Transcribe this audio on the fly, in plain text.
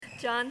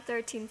John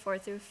 13:4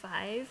 through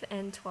 5,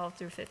 and 12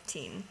 through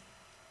 15.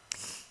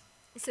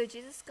 So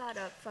Jesus got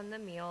up from the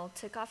meal,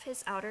 took off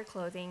his outer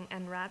clothing,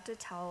 and wrapped a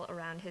towel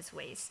around his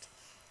waist.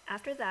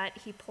 After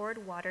that, he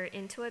poured water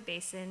into a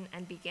basin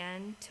and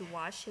began to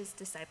wash his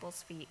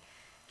disciples' feet,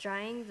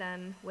 drying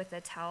them with a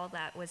towel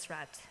that was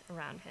wrapped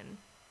around him.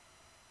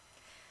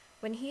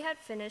 When he had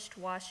finished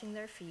washing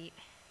their feet,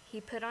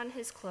 he put on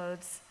his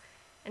clothes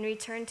and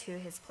returned to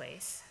his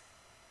place.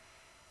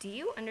 "Do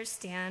you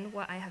understand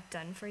what I have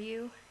done for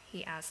you?"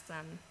 he asked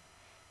them.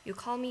 "You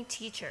call me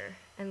teacher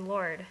and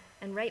Lord,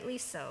 and rightly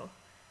so,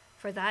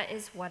 for that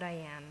is what I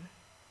am.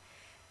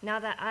 Now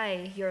that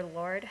I, your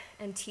Lord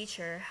and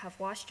teacher, have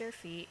washed your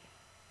feet,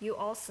 you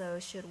also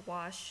should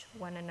wash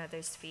one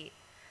another's feet.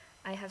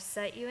 I have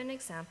set you an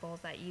example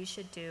that you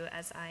should do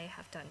as I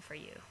have done for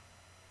you."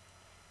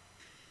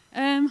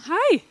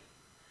 Hi.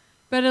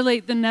 Better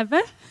late than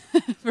never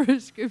for a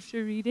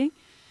scripture reading.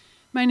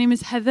 My name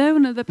is Heather,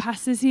 one of the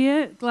pastors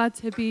here. Glad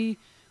to be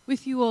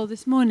with you all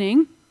this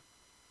morning.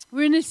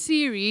 We're in a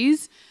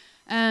series.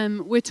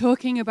 We're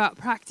talking about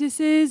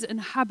practices and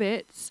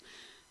habits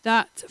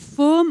that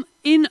form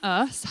in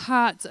us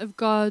hearts of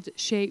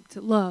God-shaped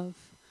love.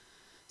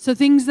 So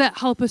things that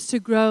help us to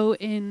grow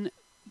in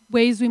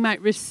ways we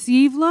might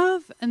receive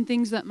love, and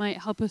things that might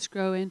help us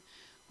grow in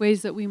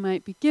ways that we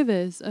might be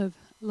givers of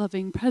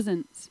loving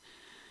presence.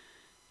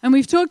 And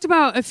we've talked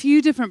about a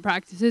few different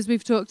practices.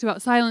 We've talked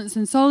about silence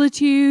and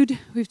solitude.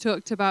 We've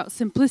talked about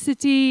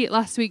simplicity.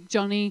 Last week,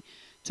 Johnny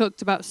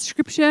talked about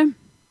scripture.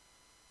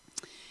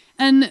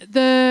 And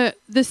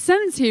the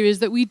sense here is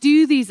that we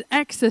do these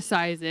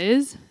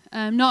exercises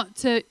not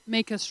to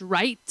make us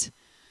right,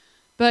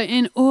 but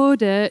in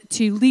order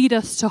to lead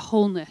us to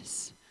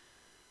wholeness.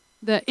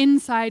 That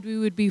inside we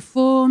would be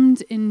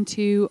formed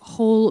into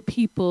whole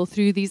people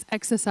through these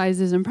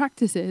exercises and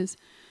practices.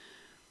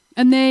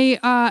 And they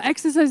are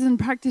exercises and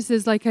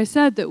practices, like I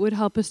said, that would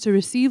help us to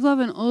receive love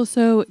and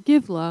also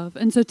give love.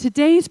 And so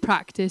today's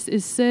practice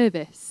is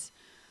service.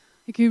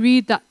 Like you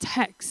read that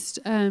text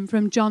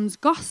from John's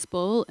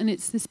Gospel, and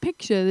it's this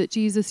picture that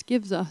Jesus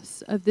gives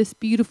us of this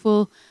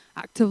beautiful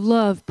act of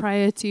love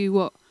prior to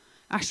what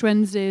Ash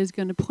Wednesday is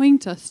going to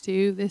point us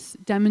to, this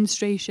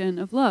demonstration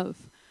of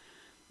love,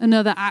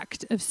 another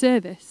act of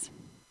service.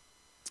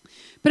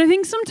 But I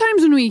think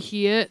sometimes when we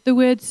hear the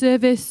word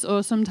service,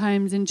 or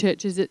sometimes in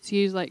churches it's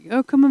used like,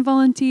 oh, come and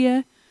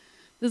volunteer,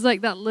 there's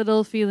like that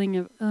little feeling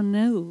of, oh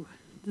no,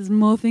 there's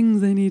more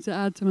things I need to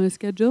add to my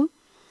schedule.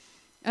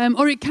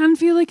 Or it can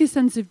feel like a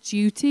sense of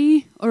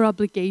duty or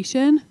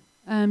obligation.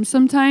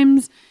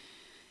 Sometimes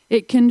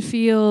it can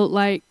feel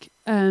like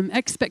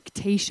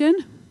expectation.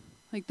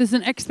 Like there's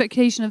an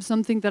expectation of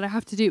something that I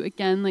have to do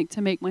again, like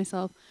to make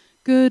myself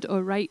good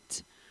or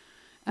right.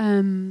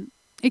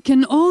 It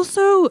can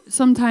also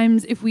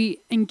sometimes, if we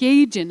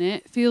engage in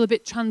it, feel a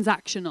bit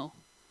transactional.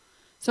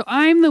 So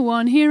I'm the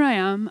one, here I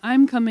am,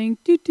 I'm coming,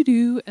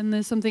 and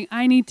there's something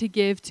I need to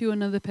give to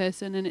another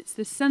person, and it's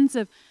this sense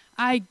of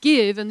I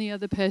give and the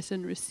other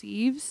person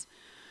receives,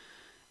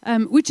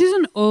 which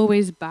isn't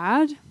always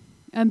bad,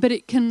 but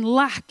it can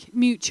lack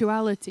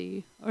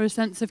mutuality or a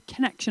sense of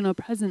connection or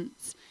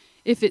presence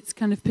if it's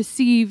kind of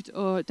perceived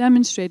or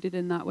demonstrated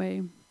in that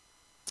way.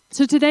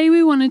 So today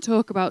we want to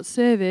talk about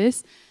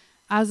service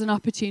as an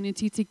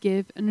opportunity to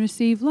give and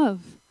receive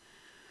love.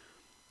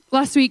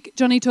 Last week,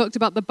 Johnny talked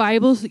about the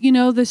Bible. You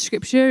know, the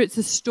scripture, it's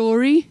a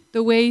story.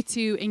 The way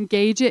to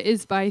engage it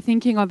is by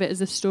thinking of it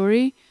as a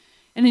story.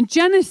 And in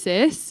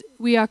Genesis,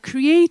 we are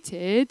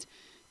created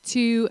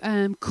to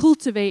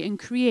cultivate and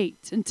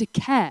create and to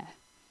care.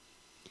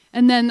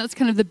 And then that's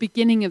kind of the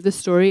beginning of the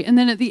story. And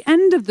then at the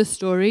end of the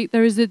story,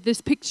 there is this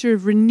picture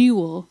of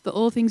renewal, that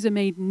all things are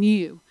made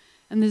new.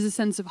 And there's a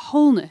sense of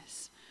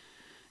wholeness.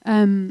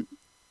 And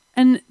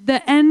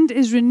the end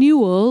is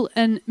renewal,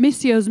 and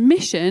Missio's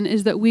mission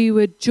is that we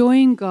would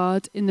join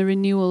God in the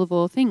renewal of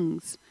all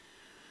things.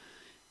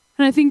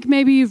 And I think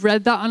maybe you've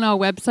read that on our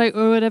website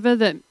or whatever,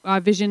 that our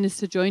vision is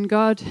to join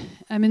God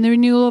in the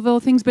renewal of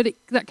all things, but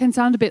that can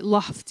sound a bit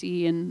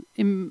lofty and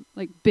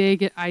like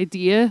big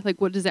idea.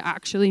 Like what does it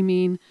actually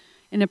mean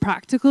in a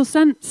practical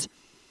sense?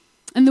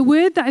 And the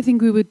word that I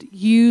think we would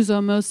use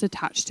or most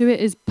attached to it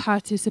is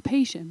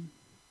participation.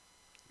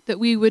 That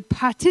we would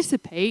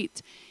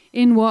participate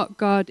in what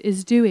God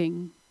is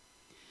doing.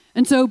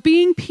 And so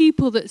being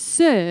people that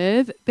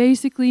serve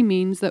basically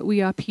means that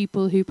we are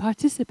people who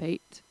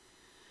participate.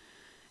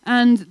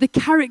 And the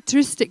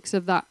characteristics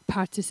of that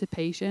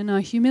participation are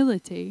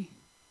humility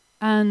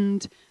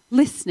and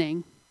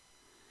listening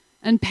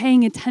and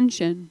paying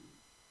attention.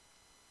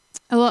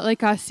 A lot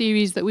like our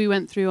series that we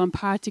went through on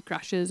party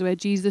crashers, where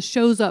Jesus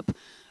shows up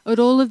at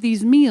all of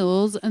these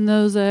meals, and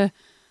those are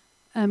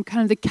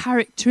kind of the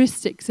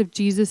characteristics of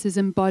Jesus'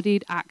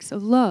 embodied acts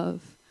of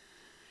love.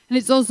 And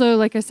it's also,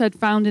 like I said,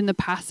 found in the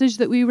passage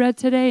that we read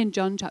today in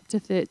John chapter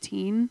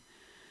 13.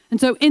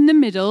 And so in the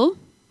middle,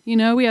 you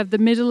know, we have the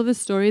middle of the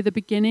story, the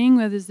beginning,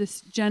 where there's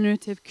this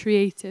generative,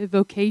 creative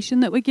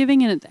vocation that we're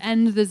giving. And at the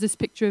end, there's this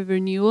picture of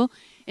renewal.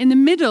 In the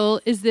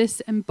middle is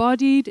this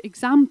embodied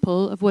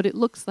example of what it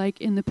looks like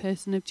in the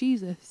person of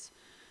Jesus.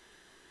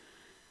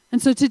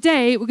 And so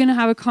today we're going to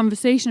have a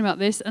conversation about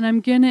this, and I'm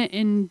going to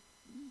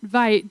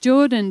invite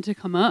Jordan to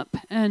come up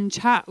and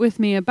chat with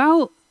me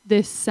about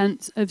this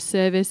sense of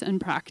service and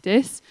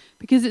practice,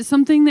 because it's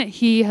something that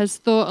he has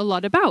thought a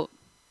lot about.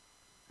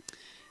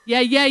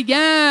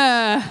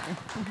 Yeah.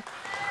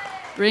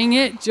 Bring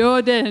it,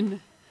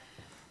 Jordan.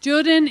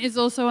 Jordan is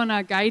also on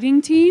our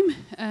guiding team.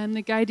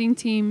 The guiding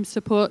team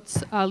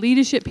supports our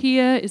leadership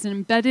here, is an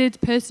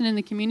embedded person in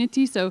the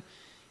community, so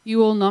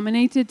you all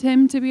nominated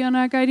him to be on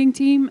our guiding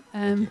team.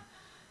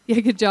 Yeah,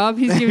 good job.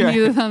 He's giving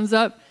you the thumbs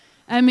up.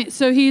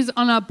 So he's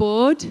on our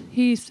board.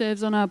 He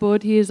serves on our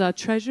board. He is our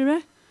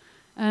treasurer.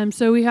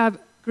 So we have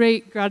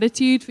great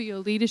gratitude for your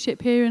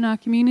leadership here in our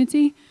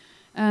community.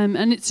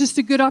 And it's just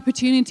a good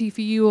opportunity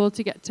for you all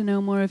to get to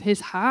know more of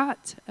his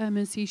heart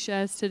as he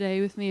shares today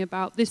with me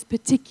about this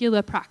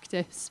particular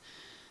practice,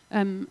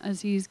 as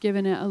he's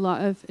given it a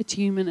lot of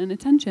attunement and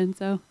attention.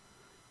 So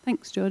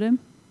thanks, Jordan.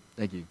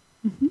 Thank you.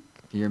 Mm-hmm.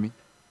 Can you hear me?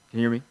 Can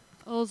you hear me?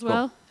 All's Cool.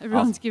 well.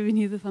 Everyone's Awesome. giving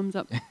you the thumbs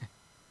up.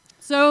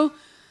 So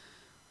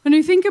when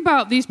we think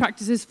about these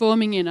practices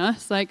forming in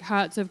us, like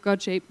hearts of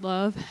God-shaped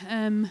love,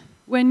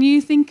 when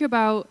you think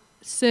about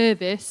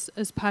service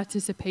as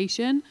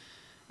participation,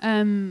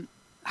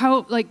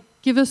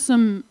 give us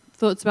some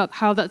thoughts about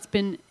how that's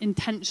been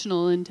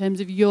intentional in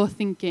terms of your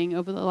thinking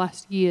over the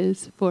last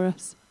years for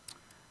us.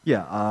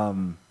 Yeah,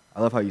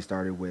 I love how you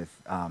started with,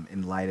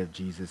 in light of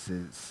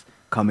Jesus's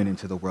coming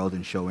into the world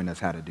and showing us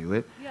how to do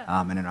it,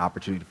 Yeah. and an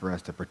opportunity for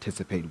us to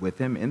participate with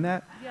him in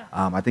that. Yeah.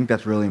 I think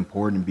that's really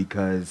important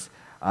because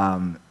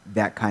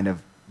that kind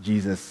of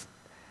Jesus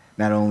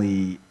not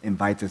only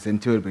invites us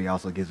into it, but he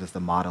also gives us the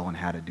model on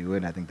how to do it.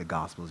 And I think the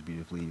Gospels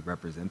beautifully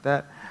represent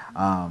that.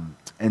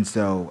 And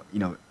so,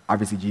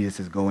 obviously Jesus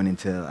is going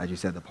into, as you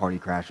said, the party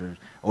crashers,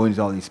 going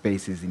into all these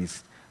spaces, and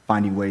he's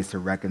finding ways to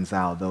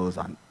reconcile those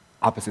on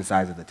opposite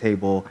sides of the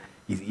table.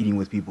 He's eating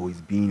with people,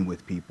 he's being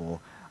with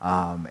people.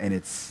 And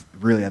it's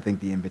really, I think,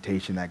 the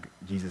invitation that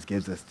Jesus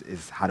gives us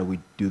is, how do we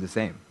do the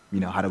same?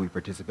 How do we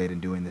participate in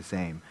doing the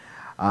same?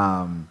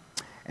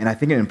 And I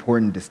think an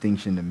important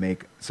distinction to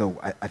make, so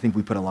I think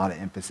we put a lot of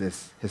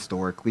emphasis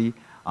historically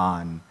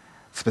on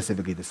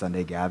specifically the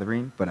Sunday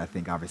gathering, but I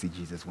think obviously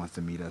Jesus wants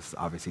to meet us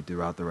obviously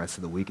throughout the rest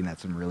of the week, and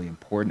that's a really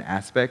important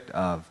aspect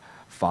of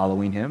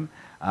following him.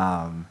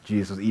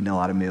 Jesus was eating a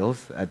lot of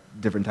meals at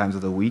different times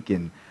of the week,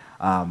 and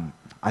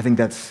I think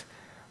that's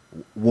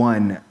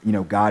one,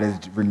 God is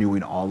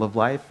renewing all of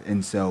life,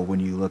 and so when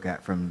you look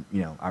at from,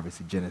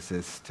 obviously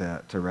Genesis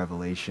to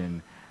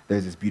Revelation,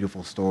 there's this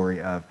beautiful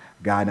story of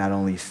God not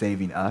only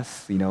saving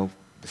us,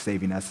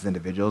 saving us as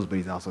individuals, but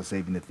he's also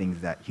saving the things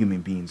that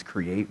human beings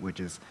create, which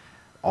is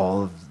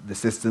all of the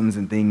systems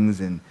and things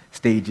and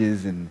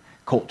stages and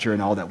culture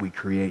and all that we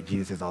create.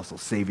 Jesus is also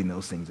saving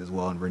those things as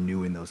well and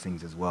renewing those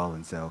things as well.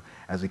 And so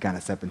as we kind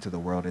of step into the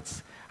world,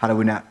 it's how do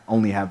we not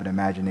only have an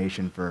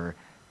imagination for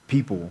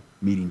people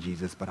meeting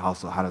Jesus, but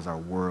also how does our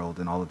world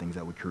and all the things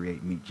that we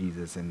create meet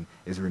Jesus and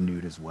is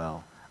renewed as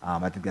well.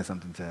 I think that's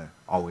something to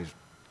always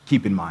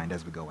keep in mind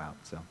as we go out.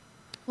 So,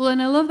 Well,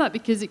 and I love that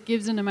because it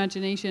gives an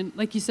imagination,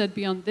 like you said,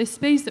 beyond this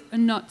space,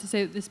 and not to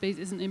say that this space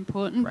isn't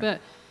important, Right.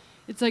 but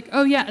it's like,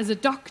 oh yeah, as a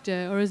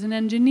doctor or as an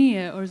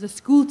engineer or as a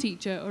school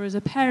teacher or as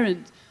a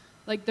parent,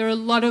 like there are a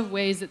lot of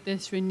ways that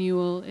this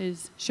renewal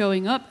is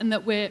showing up and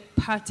that we're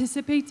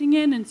participating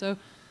in. And so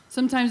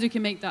sometimes we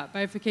can make that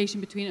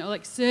bifurcation between it,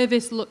 like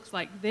service looks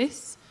like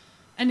this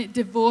and it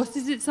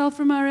divorces itself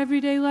from our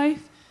everyday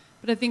life.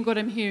 But I think what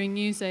I'm hearing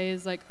you say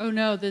is like, oh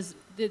no, the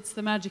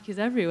magic is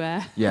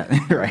everywhere. yeah,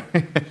 right.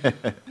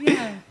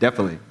 Yeah.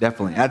 Definitely.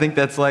 I think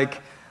that's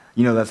like,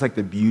 that's like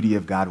the beauty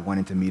of God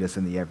wanting to meet us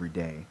in the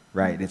everyday,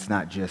 right? It's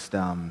not just,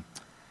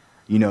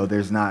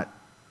 there's not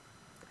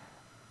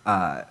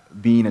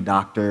being a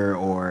doctor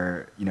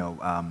or,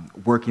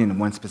 working in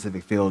one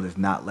specific field is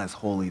not less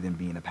holy than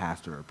being a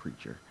pastor or a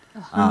preacher.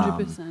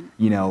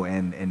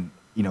 100%.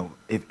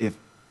 If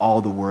all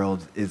the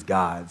world is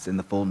God's and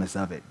the fullness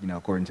of it,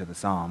 according to the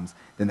Psalms,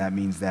 then that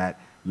means that,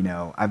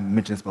 I've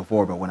mentioned this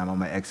before, but when I'm on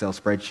my Excel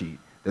spreadsheet,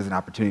 there's an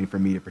opportunity for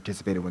me to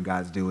participate in what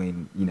God's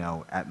doing,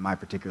 at my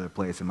particular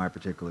place in my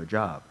particular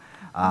job.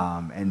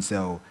 And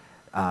so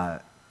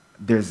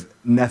there's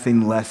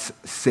nothing less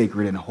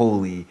sacred and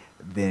holy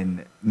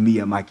than me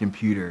at my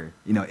computer,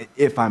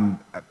 if I'm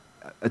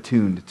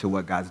attuned to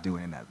what God's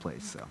doing in that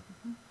place. So.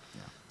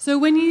 So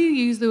when you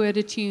use the word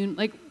attune,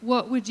 like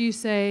what would you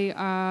say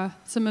are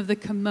some of the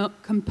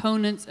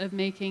components of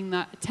making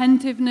that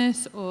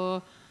attentiveness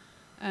or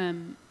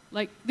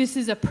like this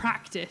is a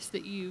practice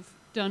that you've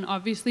done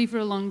obviously for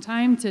a long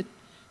time to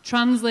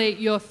translate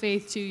your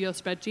faith to your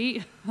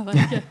spreadsheet.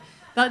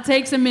 That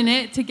takes a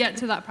minute to get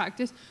to that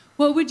practice.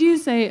 What would you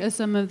say are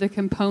some of the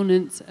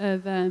components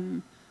of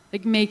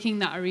like making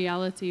that a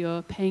reality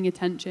or paying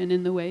attention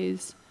in the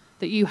ways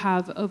that you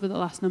have over the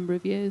last number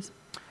of years?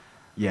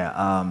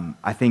 Yeah,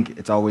 I think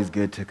it's always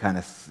good to kind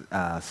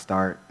of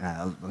start,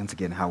 once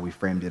again, how we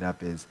framed it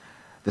up is,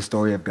 the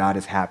story of God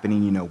is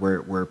happening,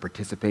 we're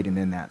participating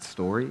in that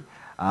story.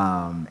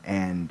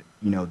 And,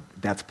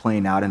 that's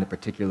playing out in a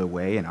particular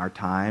way in our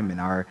time, in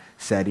our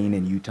setting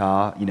in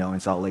Utah, in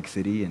Salt Lake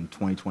City in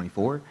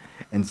 2024.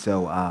 And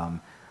so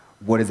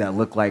what does that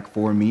look like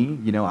for me,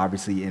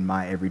 obviously in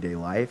my everyday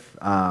life?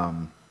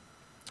 Obviously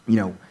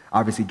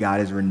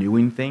God is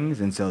renewing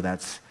things. And so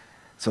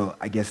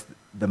I guess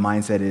the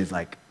mindset is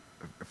like,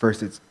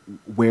 first it's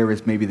where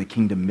is maybe the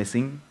kingdom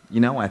missing?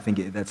 I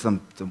think that's a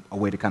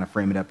way to kind of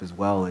frame it up as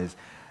well is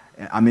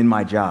I'm in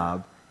my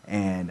job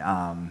and,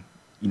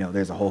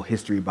 there's a whole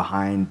history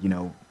behind,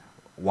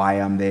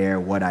 why I'm there,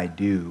 what I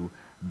do,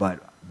 but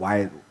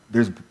why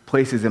there's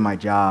places in my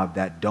job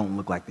that don't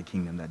look like the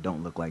kingdom, that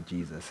don't look like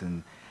Jesus.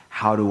 And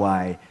how do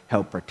I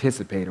help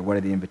participate, or what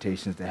are the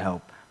invitations to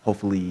help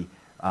hopefully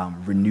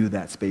renew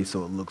that space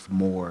so it looks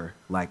more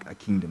like a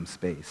kingdom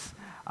space?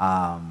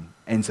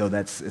 And so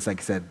it's like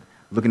I said,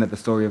 looking at the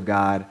story of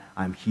God,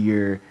 I'm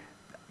here,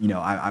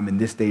 I'm in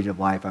this stage of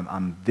life,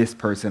 I'm this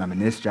person, I'm in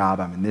this job,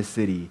 I'm in this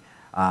city.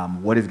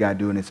 What does God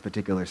do in this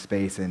particular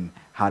space, and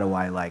how do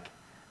I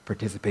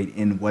participate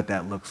in what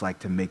that looks like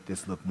to make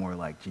this look more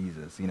like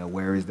Jesus?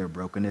 Where is there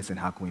brokenness, and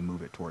how can we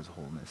move it towards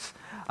wholeness?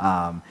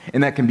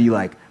 And that can be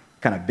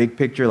kind of big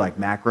picture,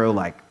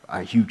 macro,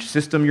 a huge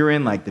system you're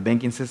in, like the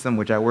banking system,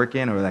 which I work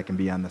in, or that can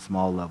be on the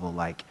small level,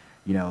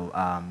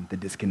 the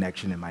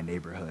disconnection in my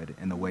neighborhood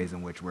and the ways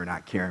in which we're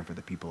not caring for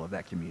the people of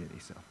that community.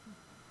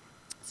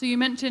 So you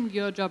mentioned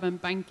your job in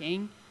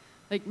banking.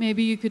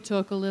 Maybe you could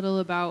talk a little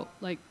about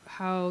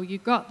how you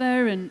got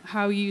there and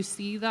how you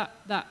see that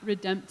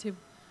redemptive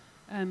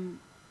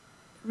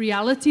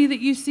reality that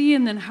you see,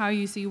 and then how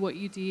you see what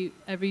you do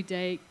every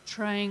day,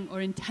 trying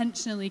or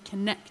intentionally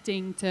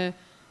connecting to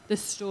the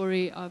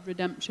story of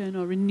redemption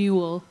or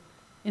renewal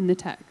in the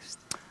text.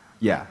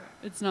 Yeah.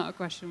 It's not a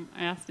question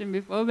I asked him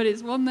before, but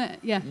it's one that,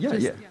 Yeah.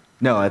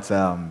 No, it's,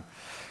 I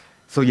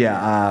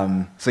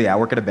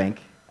work at a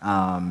bank,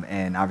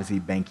 and obviously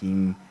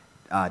banking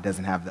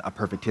doesn't have a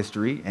perfect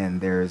history,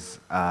 and there's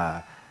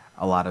a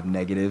lot of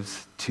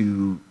negatives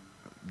to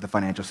the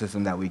financial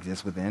system that we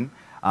exist within.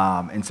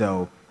 And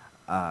so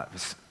I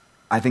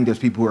think there's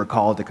people who are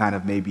called to kind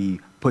of maybe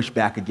push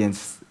back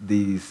against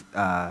these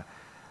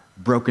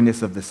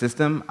brokenness of the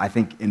system. I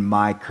think in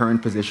my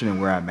current position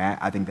and where I'm at,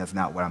 I think that's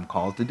not what I'm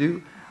called to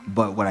do.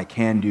 But what I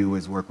can do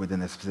is work within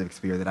the specific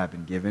sphere that I've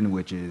been given,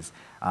 which is,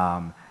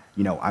 I'm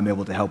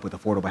able to help with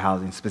affordable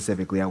housing.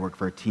 Specifically, I work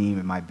for a team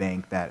in my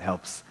bank that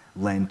helps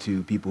lend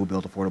to people who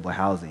build affordable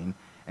housing.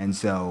 And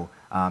so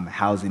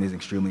housing is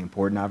extremely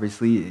important,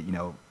 obviously.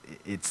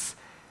 It's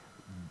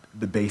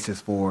the basis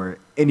for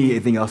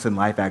anything else in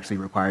life. Actually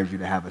requires you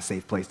to have a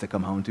safe place to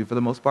come home to for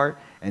the most part.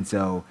 And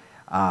so,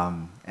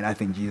 and I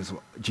think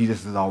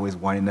Jesus is always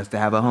wanting us to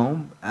have a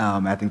home.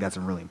 I think that's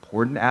a really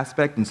important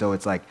aspect. And so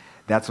it's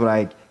that's what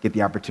I get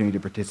the opportunity to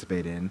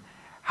participate in.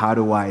 How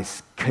do I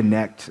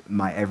connect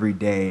my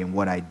everyday and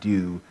what I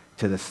do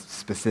to the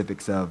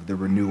specifics of the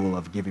renewal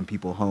of giving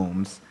people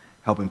homes,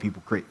 helping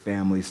people create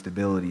family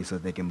stability so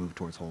that they can move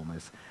towards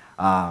wholeness?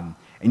 And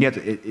you have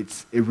to,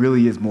 it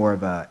really is more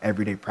of a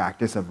everyday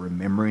practice of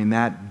remembering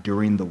that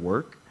during the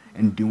work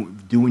and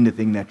doing the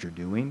thing that you're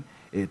doing.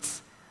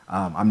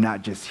 I'm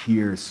not just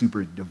here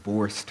super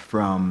divorced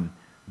from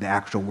the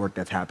actual work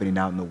that's happening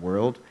out in the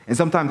world. And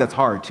sometimes that's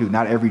hard too.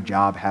 Not every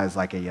job has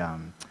a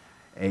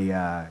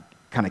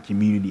kind of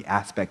community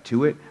aspect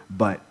to it,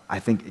 but I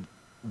think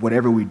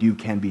whatever we do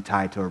can be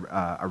tied to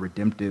a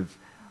redemptive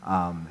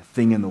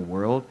thing in the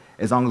world,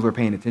 as long as we're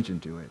paying attention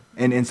to it.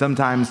 And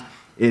sometimes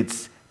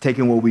it's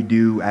taking what we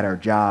do at our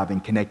job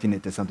and connecting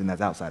it to something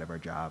that's outside of our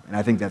job. And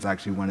I think that's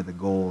actually one of the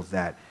goals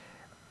that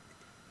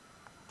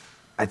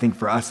I think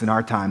for us in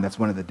our time, that's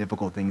one of the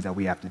difficult things that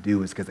we have to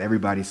do, is because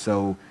everybody's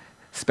so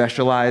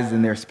specialized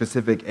in their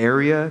specific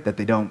area that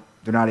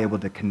they're not able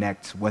to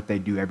connect what they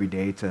do every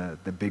day to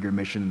the bigger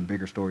mission and the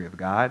bigger story of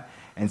God.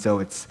 And so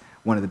it's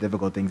one of the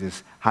difficult things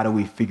is how do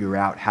we figure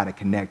out how to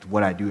connect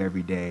what I do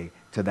every day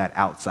to that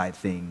outside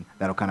thing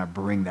that'll kind of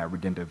bring that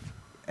redemptive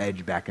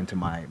edge back into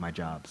my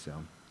job.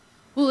 So,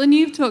 well, and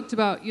you've talked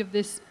about you have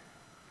this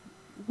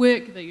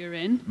work that you're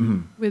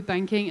in with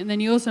banking, and then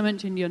you also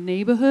mentioned your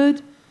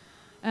neighborhood,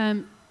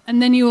 and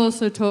then you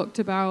also talked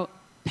about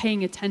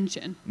paying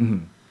attention.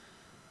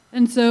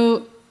 And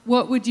so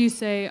what would you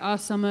say are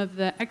some of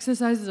the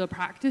exercises or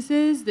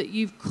practices that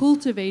you've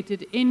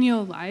cultivated in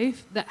your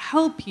life that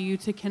help you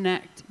to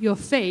connect your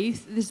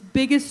faith, this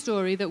bigger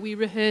story that we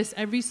rehearse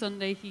every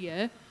Sunday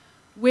here,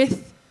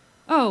 with,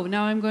 oh,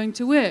 now I'm going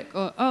to work,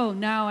 or, oh,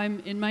 now I'm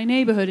in my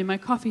neighborhood, in my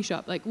coffee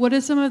shop? What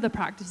are some of the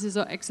practices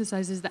or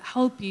exercises that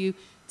help you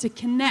to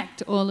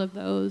connect all of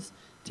those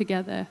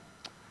together?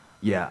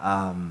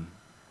 Yeah,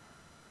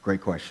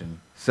 great question.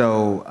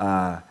 So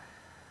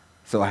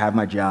I have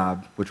my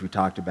job, which we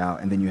talked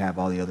about, and then you have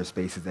all the other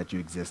spaces that you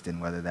exist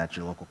in, whether that's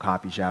your local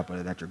coffee shop,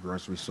 whether that's your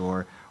grocery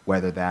store,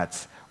 whether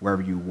that's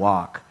wherever you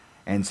walk.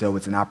 And so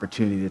it's an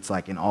opportunity. It's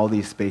in all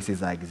these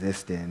spaces I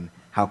exist in,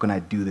 how can I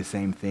do the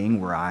same thing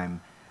where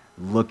I'm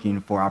looking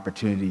for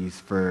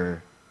opportunities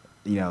for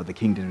the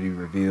kingdom to be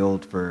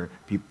revealed, for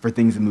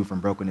things to move from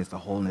brokenness to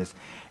wholeness.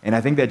 And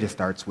I think that just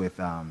starts with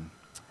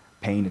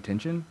paying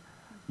attention.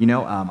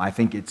 I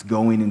think it's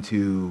going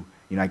into,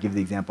 I give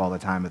the example all the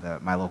time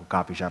of my local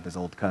coffee shop is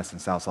Old Cuss in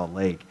South Salt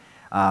Lake.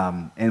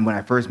 And when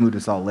I first moved to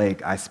Salt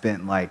Lake, I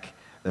spent like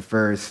the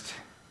first,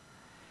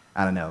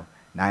 I don't know,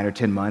 9 or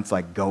 10 months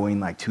like going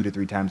like 2 to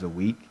 3 times a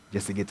week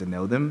just to get to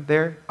know them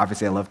there.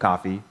 Obviously, I love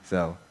coffee,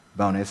 so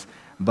bonus.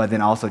 But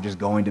then also just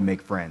going to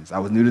make friends. I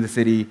was new to the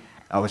city.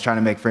 I was trying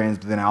to make friends,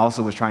 but then I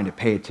also was trying to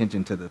pay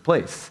attention to the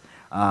place.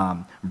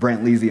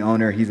 Brent Lee's the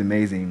owner. He's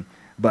amazing.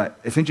 But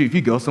essentially, if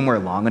you go somewhere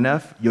long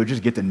enough, you'll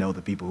just get to know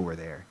the people who are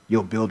there.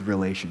 You'll build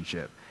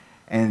relationship.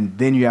 And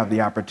then you have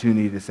the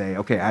opportunity to say,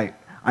 okay,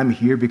 I'm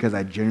here because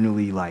I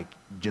genuinely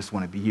just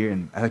want to be here.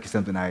 And I think it's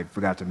something I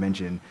forgot to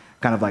mention,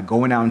 kind of like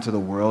going out into the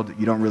world,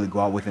 you don't really go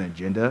out with an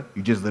agenda.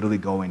 You're just literally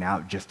going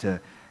out just to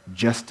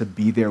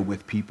be there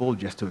with people,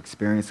 just to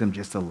experience them,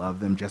 just to love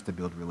them, just to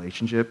build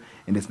relationship.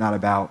 And it's not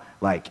about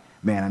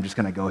man, I'm just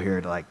going to go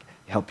here to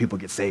help people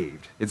get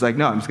saved. It's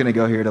no, I'm just going to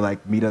go here to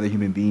meet other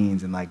human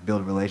beings and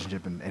build a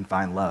relationship and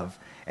find love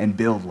and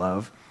build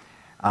love.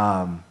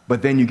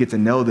 But then you get to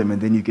know them,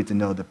 and then you get to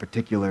know the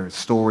particular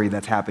story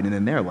that's happening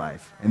in their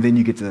life. And then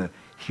you get to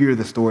hear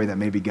the story that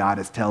maybe God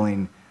is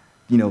telling,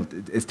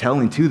 is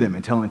telling to them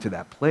and telling to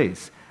that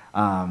place.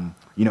 I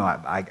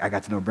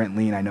got to know Brent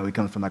Lee, and I know he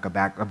comes from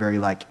a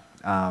very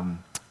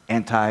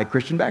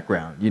anti-Christian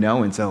background,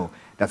 and so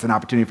that's an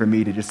opportunity for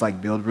me to just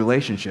build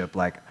relationship.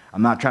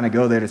 I'm not trying to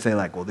go there to say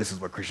well, this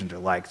is what Christians are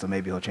like, so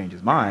maybe he'll change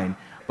his mind.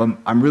 But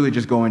I'm really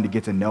just going to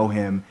get to know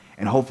him,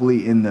 and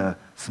hopefully in the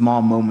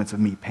small moments of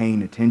me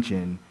paying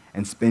attention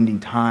and spending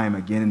time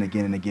again and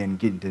again and again,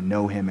 getting to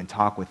know him and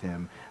talk with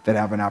him, that I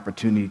have an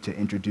opportunity to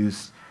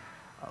introduce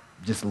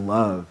just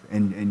love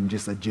and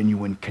just a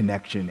genuine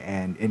connection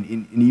and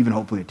even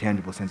hopefully a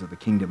tangible sense of the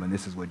kingdom. And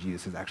this is what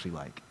Jesus is actually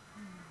like.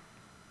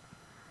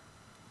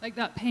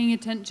 That paying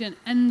attention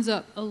ends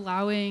up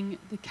allowing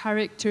the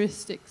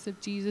characteristics of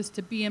Jesus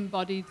to be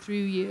embodied through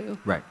you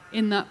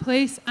in that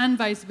place, and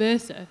vice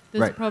versa.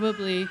 There's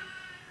probably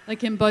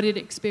embodied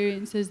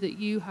experiences that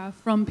you have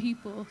from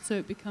people, so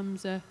it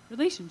becomes a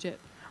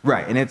relationship.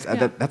 Right, and it's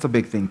that's a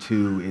big thing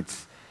too.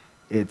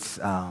 It's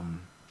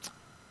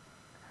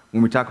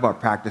when we talk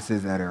about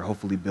practices that are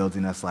hopefully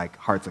building us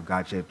hearts of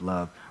God-shaped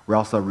love, we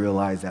also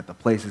realize that the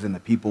places and the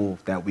people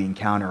that we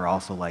encounter are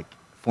also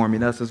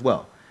forming us as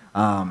well.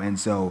 And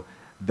so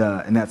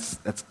that's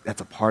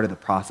a part of the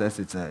process.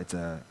 It's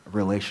a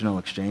relational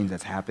exchange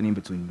that's happening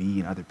between me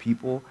and other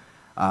people,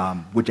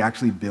 which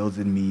actually builds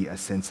in me a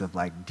sense of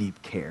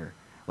deep care.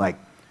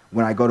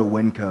 When I go to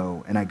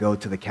Winco and I go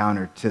to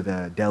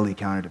the deli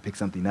counter to pick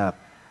something up,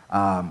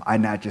 I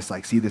not just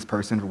see this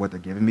person for what they're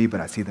giving me, but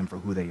I see them for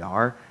who they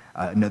are.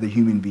 Another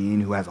human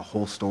being who has a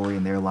whole story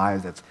in their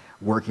lives, that's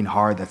working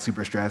hard, that's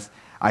super stressed.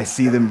 I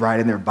see them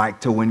riding their bike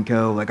to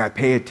Winco. I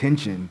pay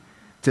attention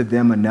to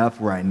them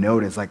enough where I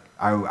notice,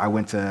 I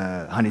went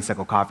to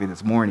Honeysuckle Coffee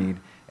this morning,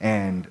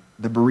 and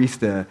the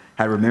barista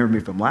had remembered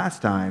me from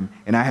last time,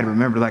 and I had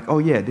remembered, oh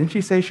yeah, didn't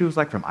she say she was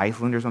from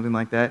Iceland or something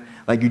like that?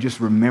 You just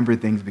remember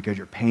things because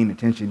you're paying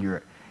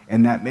attention,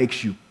 and that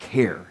makes you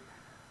care,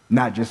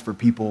 not just for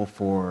people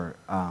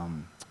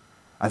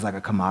as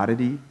a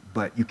commodity,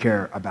 but you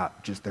care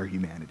about just their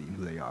humanity and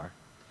who they are.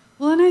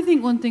 Well, and I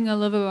think one thing I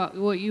love about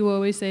what you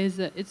always say is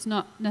that it's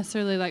not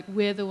necessarily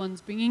we're the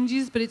ones bringing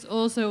Jesus, but it's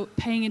also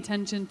paying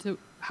attention to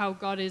how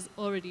God is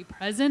already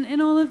present in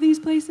all of these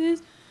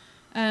places.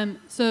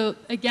 So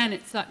again,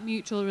 it's that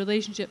mutual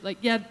relationship.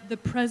 The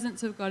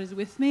presence of God is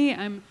with me.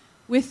 I'm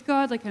with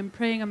God, I'm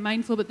praying, I'm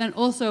mindful, but then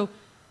also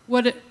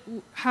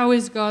how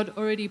is God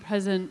already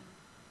present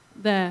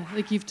there?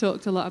 You've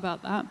talked a lot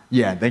about that.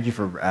 Yeah, thank you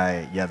for,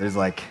 there's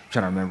trying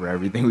to remember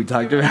everything we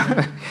talked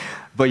about.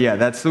 But yeah,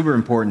 that's super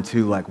important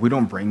too. We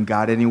don't bring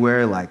God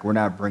anywhere. We're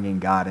not bringing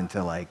God into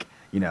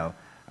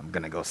I'm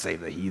going to go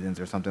save the heathens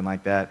or something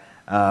like that.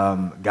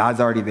 God's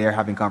already there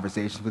having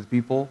conversations with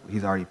people.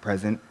 He's already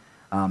present.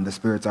 The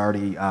Spirit's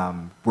already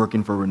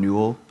working for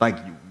renewal.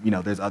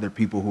 There's other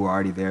people who are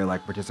already there,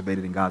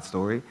 participated in God's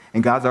story.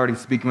 And God's already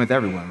speaking with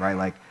everyone,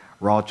 right?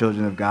 We're all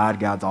children of God.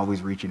 God's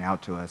always reaching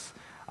out to us.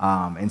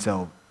 And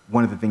so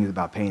one of the things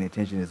about paying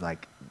attention is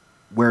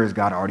where is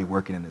God already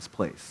working in this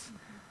place?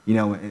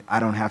 I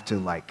don't have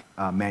to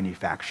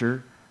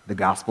manufacture the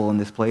gospel in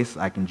this place.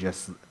 I can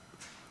just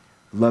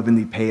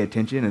lovingly pay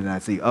attention, and I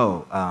see,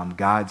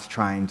 God's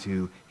trying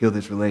to heal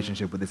this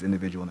relationship with this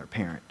individual and their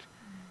parent.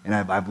 And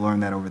I've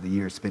learned that over the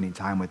years, spending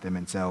time with them.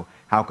 And so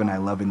how can I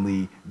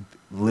lovingly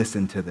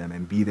listen to them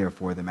and be there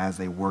for them as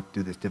they work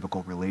through this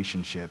difficult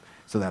relationship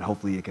so that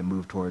hopefully it can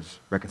move towards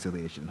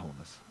reconciliation and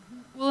wholeness?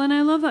 Well, and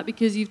I love that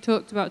because you've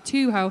talked about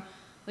too how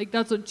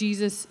that's what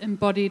Jesus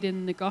embodied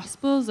in the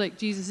Gospels.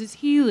 Jesus is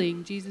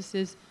healing, Jesus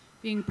is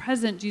being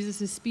present,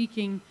 Jesus is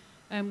speaking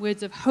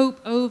words of hope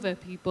over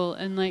people,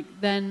 and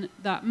then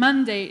that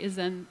mandate is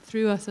then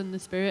through us and the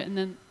Spirit, and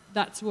then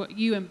that's what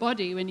you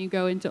embody when you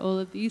go into all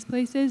of these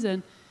places,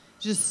 and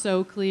just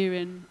so clear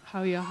in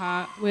how your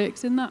heart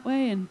works in that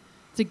way. And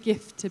it's a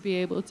gift to be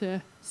able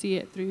to see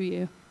it through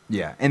you.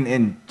 Yeah,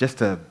 and just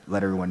to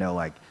let everyone know,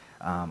 like,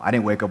 I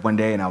didn't wake up one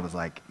day and I was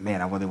like,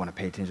 man, I really want to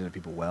pay attention to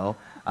people well.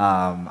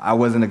 I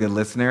wasn't a good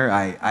listener.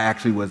 I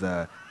actually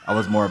I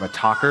was more of a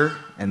talker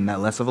and not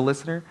less of a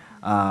listener.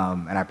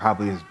 And I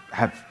probably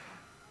have,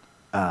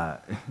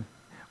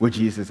 with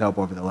Jesus' help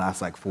over the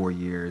last like 4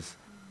 years,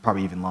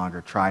 probably even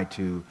longer, tried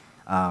to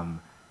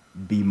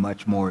be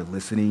much more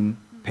listening,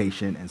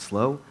 patient, and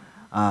slow.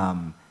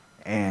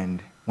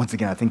 And once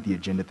again, I think the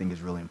agenda thing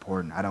is really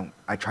important.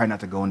 I try not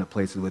to go into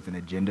places with an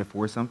agenda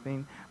for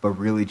something, but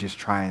really just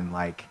try and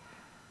like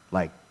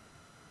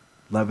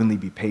lovingly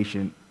be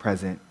patient,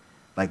 present,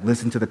 like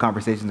listen to the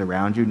conversations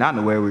around you, not in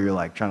a way where you're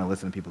like trying to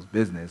listen to people's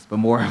business, but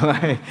more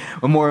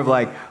of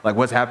like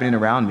what's happening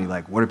around me.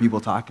 Like, what are people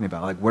talking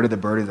about? Like, what are the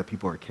burdens that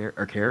people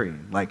are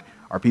carrying? Like,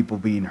 are people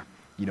being,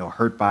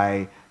 hurt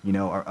by,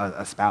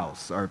 a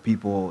spouse? Are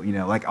people,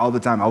 like all the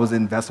time? I was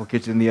in Vessel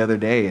Kitchen the other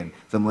day and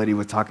some lady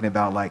was talking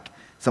about like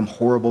some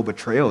horrible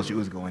betrayal she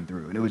was going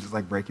through, and it was just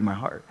like breaking my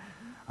heart.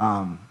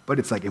 But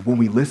it's like, when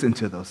we listen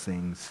to those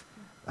things,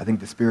 I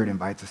think the Spirit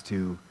invites us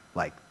to,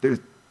 like,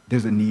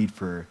 there's a need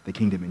for the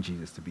kingdom in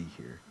Jesus to be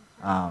here.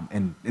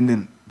 And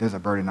then there's a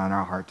burden on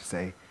our heart to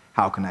say,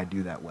 how can I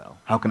do that well?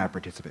 How can I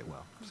participate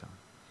well? So.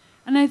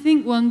 And I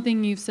think one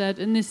thing you've said,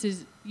 and this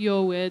is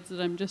your words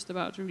that I'm just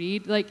about to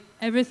read, like,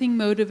 everything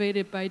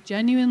motivated by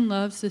genuine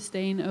love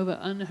sustained over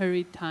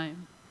unhurried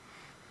time.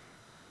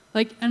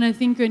 Like, and I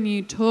think when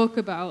you talk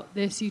about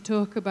this, you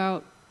talk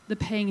about the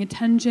paying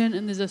attention,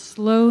 and there's a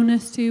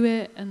slowness to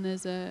it, and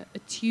there's a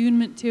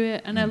attunement to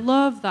it. And I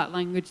love that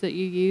language that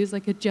you use,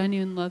 like a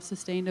genuine love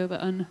sustained over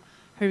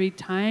unhurried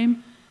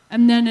time.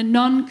 And then a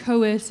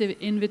non-coercive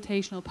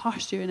invitational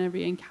posture in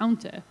every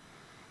encounter.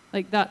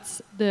 Like,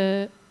 that's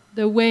the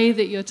way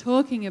that you're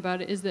talking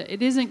about it, is that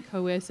it isn't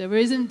coercive, or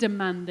isn't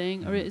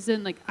demanding, or it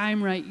isn't like,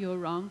 I'm right, you're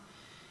wrong.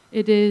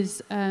 It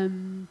is,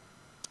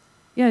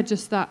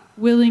 just that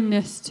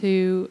willingness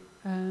to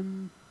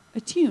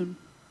attune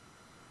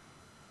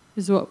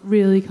is what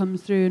really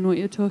comes through in what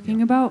you're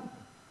talking about.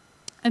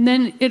 And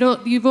then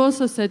you've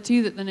also said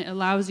too that then it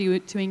allows you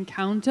to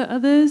encounter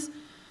others.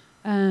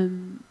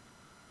 And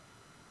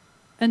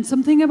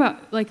something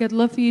about, like, I'd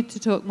love for you to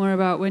talk more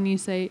about when you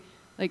say,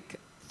 like,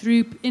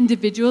 through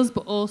individuals,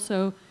 but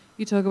also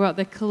you talk about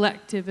the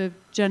collective of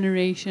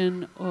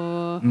generation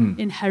or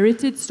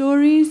inherited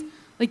stories.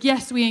 Like,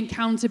 yes, we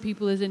encounter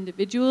people as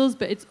individuals,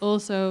 but it's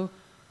also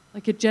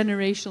like a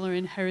generational or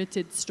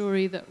inherited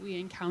story that we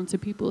encounter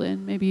people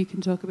in. Maybe you can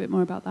talk a bit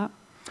more about that.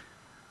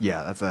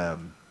 Yeah, that's a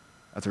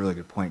really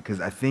good point, because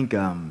I think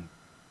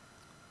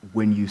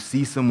when you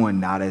see someone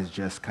not as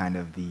just kind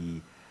of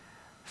the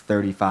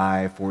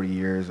 35, 40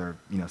 years or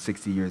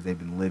 60 years they've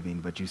been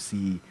living, but you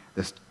see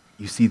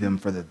them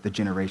for the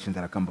generations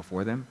that have come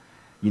before them.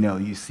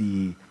 You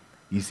see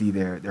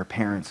their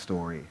parents'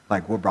 story,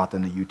 like what brought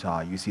them to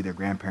Utah. You see their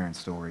grandparents'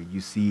 story. You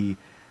see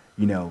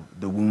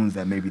the wounds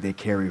that maybe they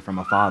carry from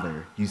a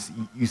father.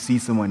 You see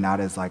someone not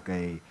as like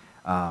a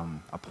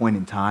point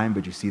in time,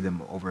 but you see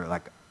them over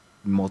like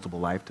multiple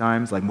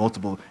lifetimes, like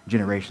multiple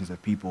generations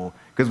of people,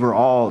 because we're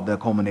all the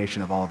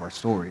culmination of all of our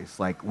stories.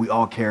 Like, we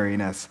all carry in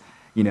us,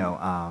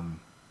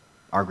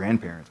 our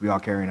grandparents. We all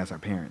carry in us our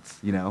parents.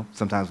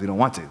 Sometimes we don't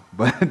want to,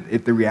 but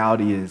if the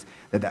reality is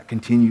that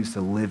continues to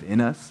live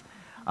in us,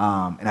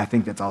 and I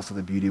think that's also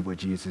the beauty of what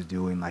Jesus is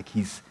doing. Like,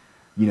 he's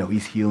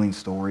healing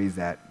stories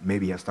that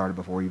maybe have started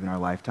before even our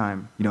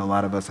lifetime. A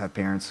lot of us have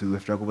parents who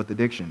have struggled with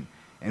addiction,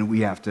 and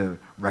we have to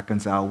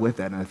reconcile with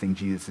that. And I think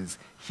Jesus is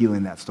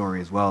healing that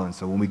story as well. And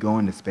so when we go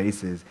into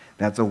spaces,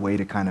 that's a way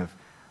to kind of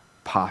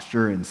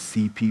posture and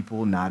see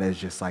people not as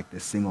just like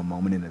this single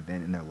moment and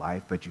event in their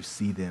life, but you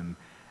see them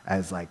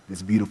as like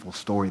this beautiful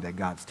story that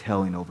God's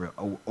telling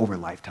over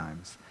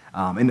lifetimes,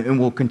 and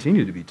will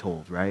continue to be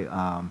told, right?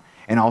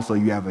 And also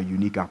you have a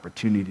unique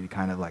opportunity to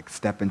kind of like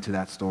step into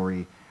that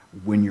story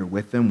when you're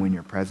with them, when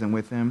you're present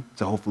with them,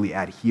 to hopefully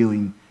add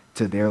healing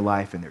to their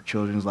life and their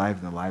children's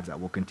lives and the lives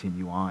that will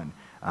continue on,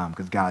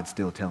 because God's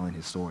still telling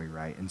his story,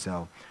 right? And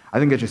so I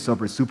think it's just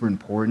super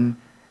important,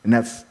 and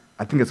I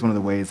think that's one of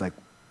the ways, like,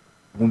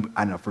 I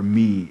don't know, for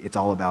me, it's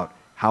all about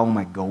how am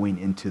I going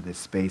into this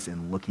space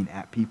and looking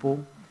at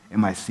people?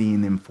 Am I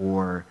seeing them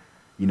for,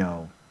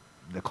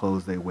 the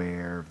clothes they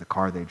wear, the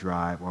car they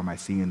drive, or am I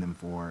seeing them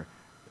for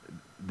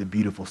the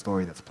beautiful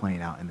story that's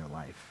playing out in their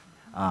life?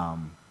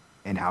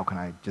 And how can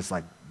I just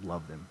like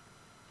love them?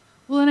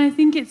 Well, and I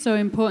think it's so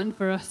important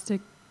for us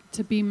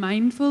to be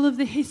mindful of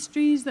the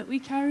histories that we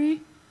carry,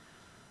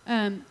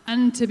 and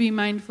to be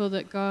mindful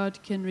that God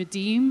can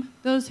redeem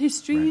those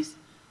histories, right.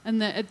 And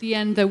that at the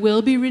end there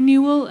will be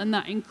renewal, and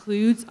that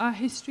includes our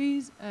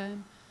histories.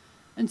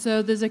 And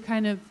so there's a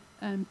kind of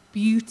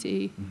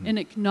beauty in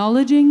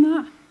acknowledging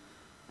that.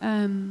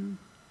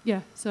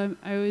 So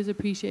I always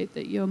appreciate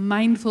that you're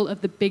mindful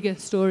of the bigger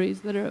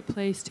stories that are at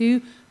place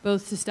too,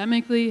 both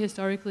systemically,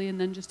 historically,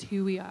 and then just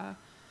who we are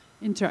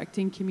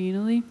interacting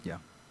communally. Yeah.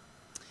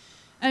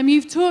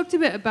 You've talked a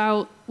bit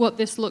about what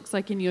this looks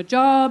like in your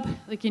job,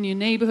 like in your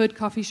neighborhood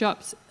coffee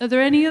shops. Are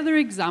there any other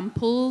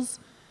examples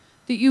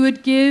that you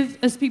would give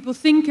as people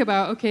think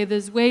about, okay,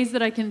 there's ways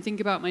that I can think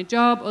about my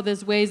job, or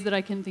there's ways that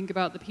I can think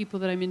about the people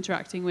that I'm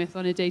interacting with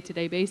on a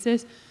day-to-day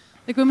basis.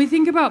 Like when we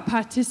think about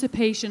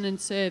participation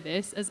and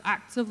service as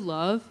acts of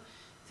love,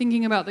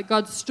 thinking about that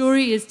God's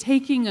story is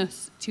taking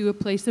us to a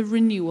place of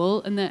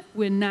renewal, and that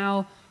we're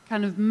now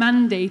kind of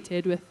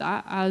mandated with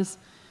that as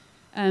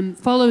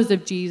followers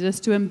of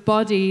Jesus to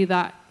embody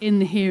that in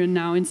the here and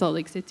now in Salt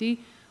Lake City.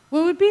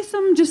 What would be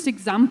some just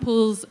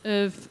examples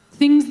of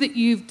things that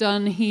you've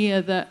done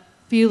here that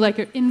feel like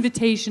are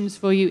invitations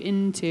for you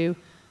into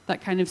that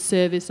kind of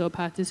service or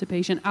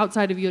participation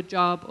outside of your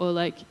job or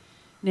like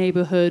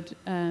neighborhood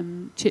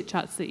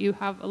chit-chats that you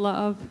have a lot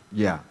of?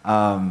 Yeah.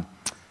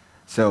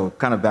 So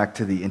kind of back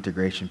to the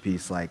integration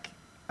piece, like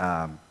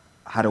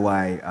how do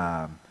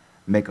I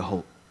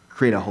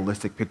create a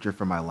holistic picture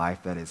for my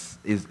life that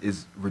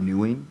is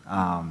renewing,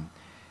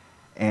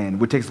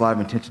 and which takes a lot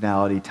of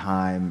intentionality,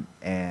 time,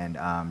 and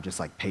just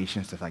like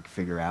patience to like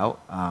figure out.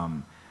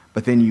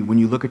 But then when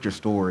you look at your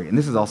story, and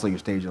this is also your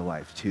stage of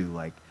life too,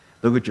 like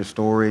look at your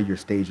story, your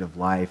stage of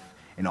life,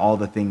 and all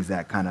the things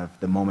that kind of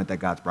the moment that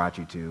God's brought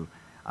you to,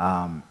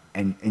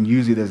 and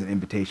usually there's an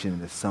invitation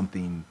into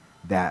something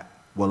that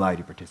will allow you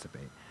to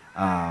participate.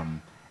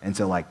 And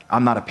so like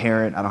I'm not a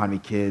parent, I don't have any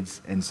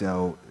kids, and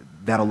so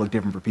that'll look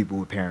different for people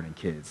with parent and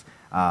kids.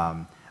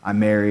 I'm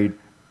married.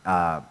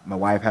 My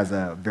wife has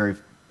a very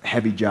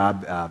heavy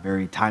job,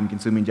 very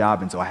time-consuming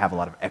job, and so I have a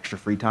lot of extra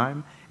free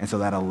time, and so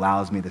that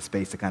allows me the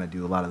space to kind of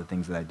do a lot of the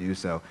things that I do.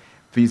 So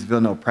please feel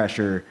no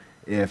pressure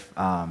if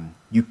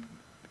you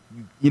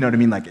know what I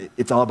mean? Like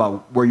it's all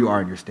about where you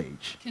are in your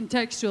stage.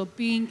 Contextual,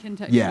 being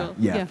contextual.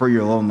 Yeah, for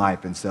your own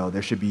life, and so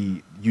there should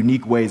be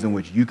unique ways in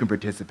which you can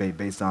participate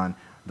based on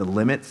the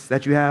limits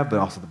that you have, but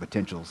also the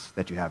potentials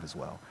that you have as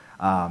well.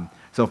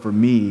 So for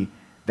me,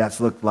 that's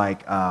looked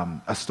like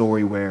a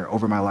story where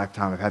over my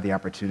lifetime I've had the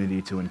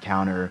opportunity to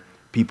encounter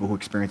people who are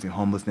experiencing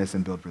homelessness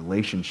and build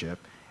relationship.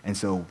 And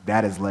so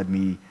that has led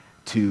me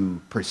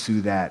to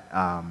pursue that,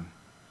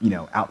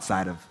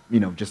 outside of,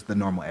 just the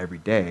normal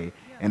everyday. Yeah.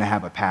 And I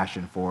have a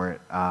passion for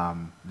it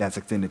that's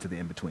extended to the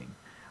in-between.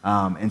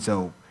 And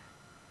so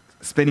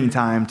spending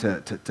time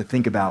to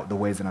think about the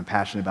ways that I'm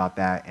passionate about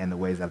that and the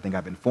ways that I think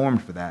I've been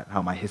formed for that,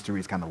 how my history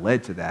has kind of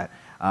led to that,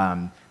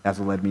 that's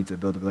what led me to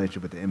build a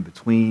relationship with the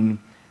in-between.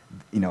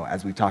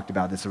 As we talked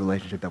about, this is a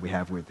relationship that we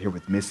have here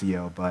with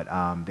Missio, but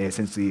they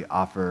essentially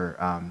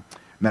offer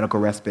medical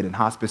respite and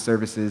hospice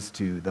services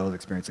to those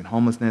experiencing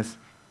homelessness.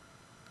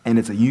 And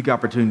it's a unique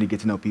opportunity to get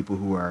to know people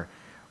who are,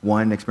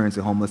 one,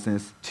 experiencing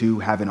homelessness, two,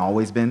 haven't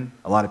always been.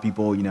 A lot of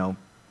people,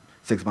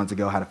 6 months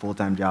ago had a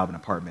full-time job, an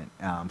apartment.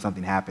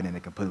 Something happened and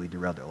it completely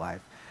derailed their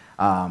life.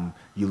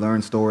 You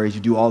learn stories.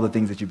 You do all the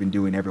things that you've been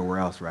doing everywhere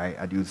else, right?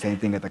 I do the same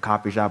thing at the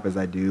coffee shop as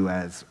I do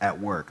as at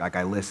work. Like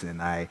I listen,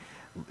 I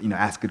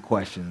ask good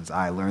questions.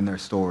 I learn their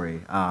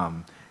story.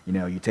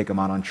 You take them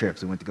out on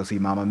trips. We went to go see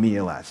Mamma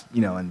Mia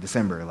in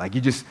December. Like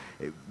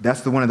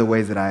that's one of the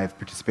ways that I've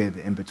participated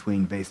in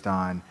between based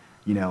on,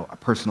 a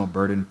personal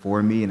burden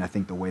for me. And I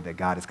think the way that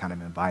God has kind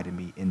of invited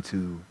me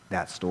into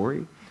that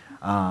story.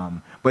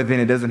 But then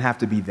it doesn't have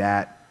to be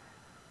that.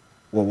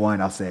 Well, one,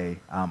 I'll say,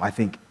 I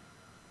think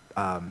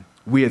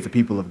we as the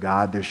people of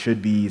God, there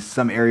should be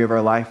some area of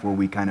our life where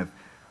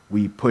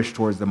we push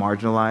towards the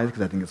marginalized,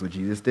 because I think that's what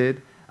Jesus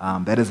did.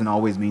 That doesn't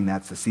always mean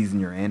that's the season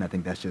you're in. I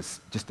think that's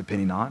just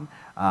depending on.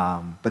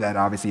 But that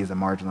obviously is a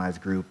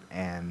marginalized group,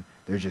 and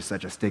there's just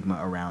such a stigma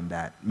around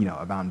that,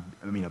 about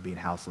being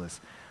houseless.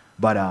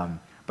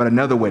 But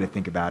another way to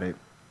think about it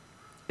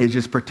is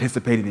just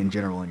participating in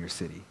general in your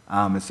city.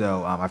 And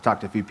so I've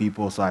talked to a few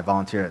people. So I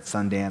volunteered at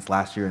Sundance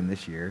last year and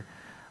this year.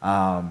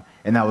 And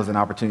that was an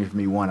opportunity for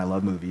me. One, I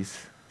love movies,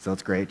 so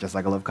it's great, just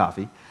like I love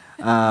coffee.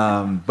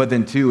 But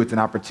then two, it's an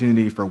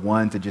opportunity for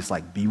one to just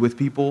like be with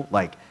people.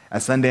 Like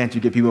at Sundance,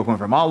 you get people coming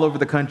from all over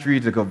the country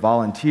to go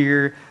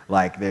volunteer.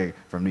 Like they're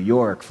from New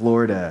York,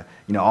 Florida,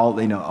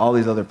 all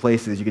these other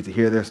places. You get to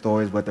hear their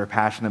stories, what they're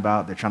passionate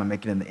about. They're trying to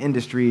make it in the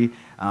industry.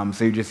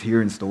 So you're just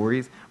hearing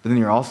stories. But then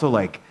you're also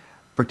like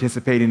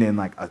participating in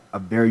like a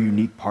very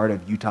unique part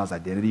of Utah's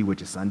identity,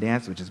 which is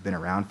Sundance, which has been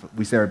around.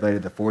 We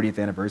celebrated the 40th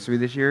anniversary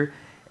this year.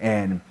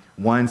 And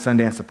one,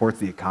 Sundance supports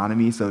the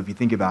economy. So if you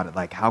think about it,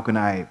 like how can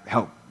I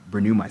help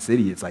renew my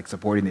city? It's like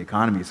supporting the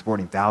economy,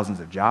 supporting thousands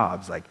of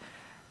jobs. Like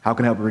how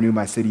can I help renew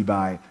my city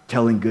by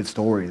telling good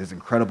stories? There's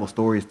incredible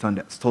stories told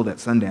at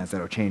Sundance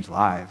that will change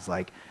lives.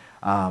 Like,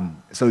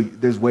 so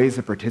there's ways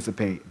to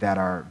participate that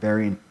are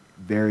very,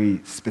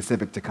 very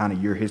specific to kind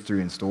of your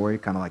history and story,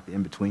 kind of like the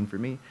in-between for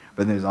me.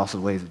 But then there's also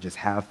ways to just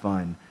have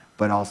fun,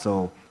 but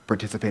also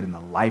participate in the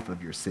life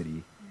of your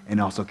city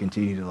and also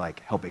continue to like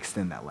help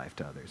extend that life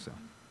to others. So.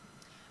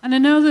 And I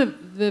know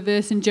that the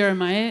verse in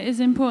Jeremiah is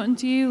important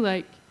to you.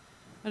 Like,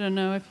 I don't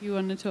know if you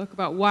want to talk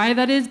about why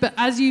that is, but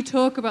as you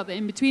talk about the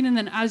in-between and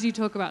then as you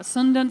talk about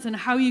Sundance and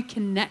how you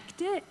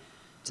connect it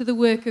to the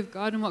work of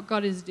God and what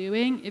God is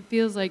doing, it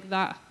feels like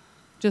that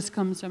just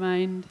comes to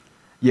mind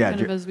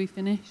as we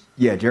finish.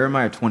 Yeah,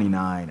 Jeremiah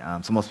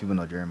 29. So most people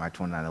know Jeremiah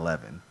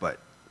 29:11, but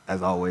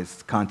as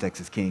always,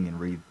 context is king and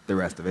read the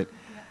rest of it.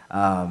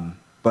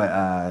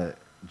 But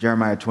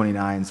Jeremiah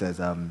 29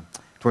 says,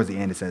 towards the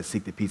end, it says,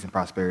 seek the peace and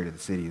prosperity of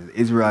the city. The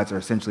Israelites are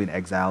essentially in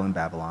exile in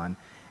Babylon,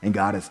 and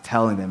God is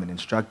telling them and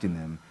instructing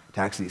them to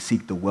actually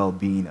seek the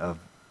well-being of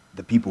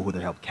the people who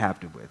they're held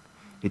captive with.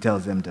 He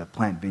tells them to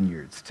plant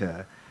vineyards,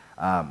 to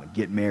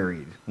get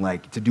married,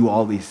 like to do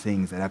all these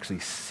things that actually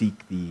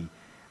seek the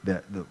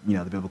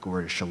biblical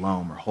word is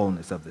shalom or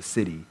wholeness of the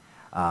city.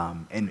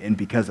 And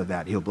because of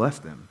that, he'll bless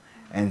them.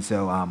 And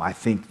so I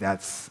think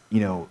that's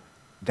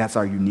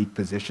our unique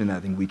position that I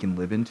think we can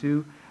live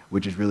into,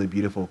 which is really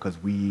beautiful because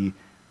the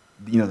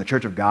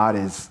Church of God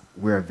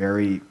we're a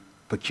very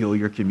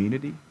peculiar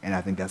community, and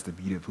I think that's the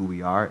beauty of who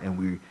we are,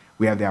 and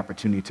we have the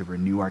opportunity to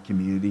renew our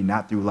community,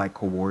 not through like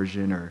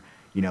coercion or,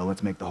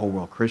 let's make the whole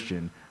world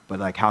Christian, but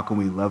like how can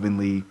we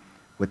lovingly,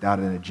 without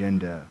an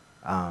agenda,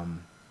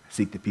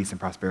 seek the peace and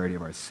prosperity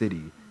of our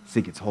city,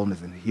 seek its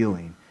wholeness and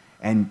healing,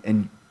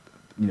 and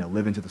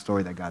live into the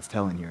story that God's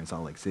telling here in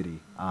Salt Lake City.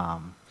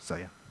 So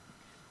yeah.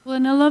 Well,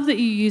 and I love that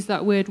you use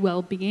that word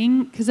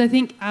well-being, because I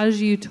think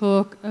as you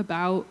talk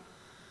about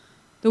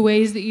the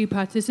ways that you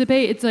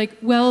participate, it's like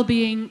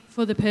well-being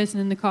for the person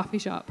in the coffee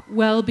shop,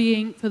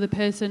 well-being for the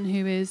person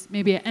who is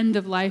maybe at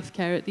end-of-life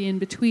care at the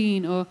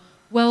in-between, or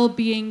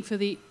well-being for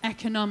the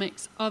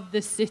economics of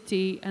the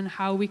city and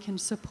how we can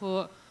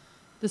support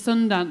the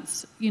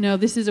Sundance.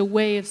 This is a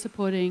way of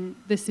supporting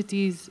the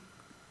city's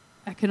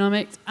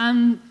economics,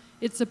 and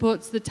it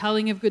supports the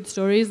telling of good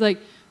stories. Like,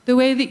 the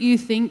way that you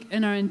think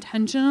and are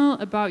intentional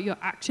about your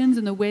actions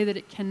and the way that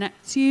it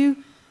connects you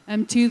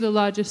to the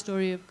larger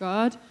story of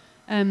God.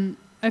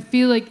 I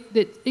feel like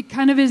that it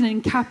kind of is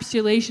an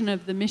encapsulation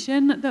of the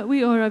mission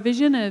or our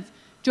vision of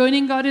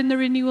joining God in the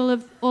renewal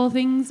of all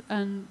things,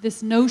 and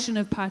this notion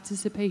of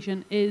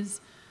participation is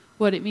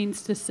what it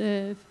means to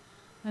serve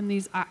and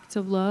these acts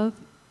of love.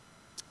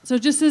 So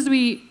just as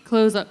we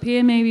close up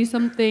here,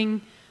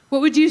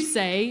 what would you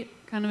say,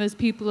 kind of as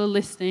people are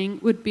listening,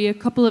 would be a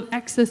couple of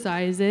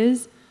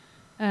exercises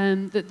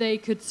that they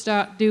could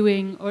start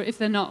doing, or if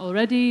they're not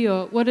already,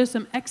 or what are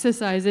some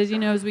exercises,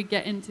 as we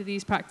get into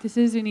these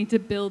practices, we need to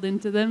build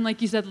into them.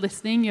 Like you said,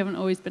 listening, you haven't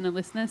always been a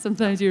listener,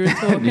 sometimes you're a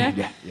talker.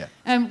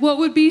 Yeah. What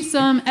would be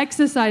some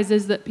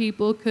exercises that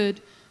people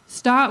could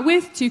start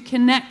with to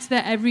connect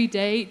their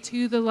everyday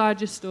to the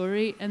larger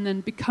story and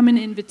then become an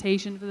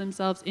invitation for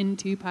themselves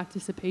into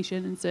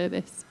participation and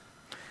service?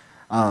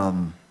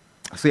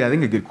 So yeah, I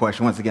think a good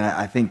question. Once again,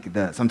 I think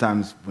that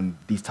sometimes when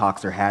these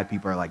talks are had,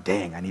 people are like,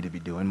 dang, I need to be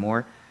doing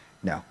more.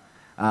 No.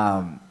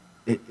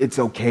 It's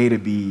okay to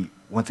be,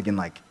 once again,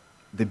 like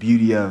the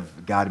beauty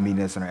of God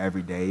meeting us in our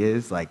everyday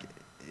is like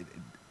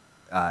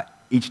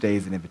each day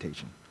is an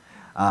invitation.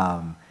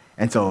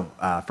 And so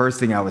first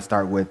thing I would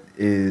start with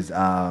is,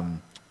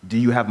 do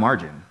you have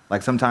margin?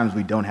 Like sometimes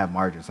we don't have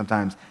margin.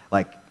 Sometimes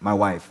like my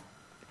wife,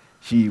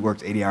 she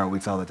works 80-hour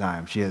weeks all the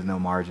time. She has no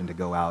margin to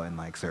go out and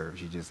like serve.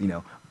 She just,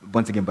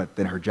 once again, but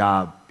then her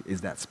job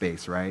is that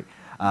space, right?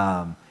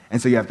 And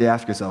so you have to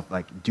ask yourself,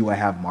 like, do I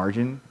have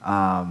margin?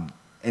 And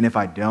if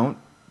I don't,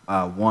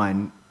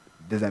 one,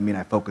 does that mean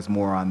I focus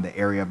more on the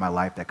area of my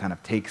life that kind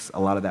of takes a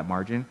lot of that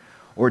margin?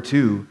 Or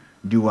two,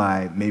 do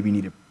I maybe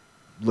need to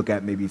look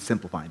at maybe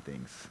simplifying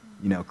things,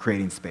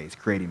 creating space,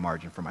 creating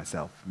margin for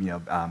myself,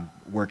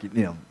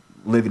 working,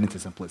 living into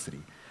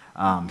simplicity.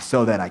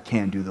 So that I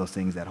can do those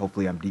things that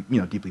hopefully I'm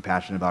deeply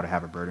passionate about or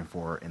have a burden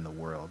for in the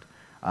world.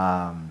 So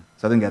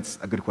I think that's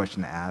a good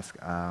question to ask.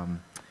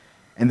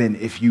 And then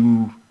if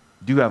you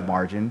do have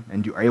margin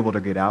and you are able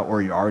to get out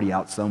or you're already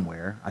out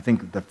somewhere, I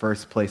think the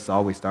first place to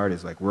always start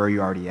is like, where are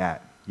you already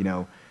at? You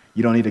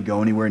don't need to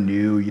go anywhere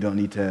new. You don't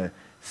need to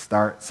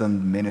start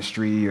some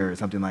ministry or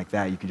something like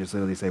that. You can just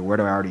literally say, where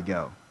do I already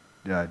go?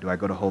 Do I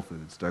go to Whole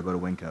Foods? Do I go to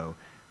Winco?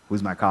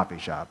 Who's my coffee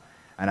shop?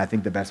 And I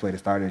think the best way to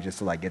start is just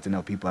to like get to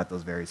know people at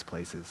those various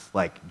places.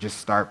 Like just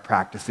start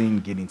practicing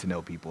getting to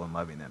know people and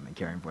loving them and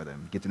caring for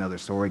them. Get to know their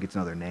story, get to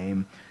know their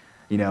name.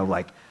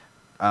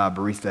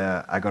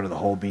 Barista, I go to the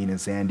Whole Bean in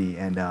Sandy,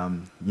 and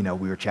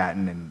we were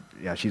chatting,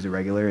 and she's a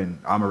regular, and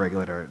I'm a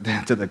regular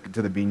to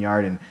the bean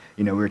yard, and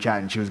we were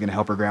chatting. She was going to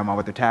help her grandma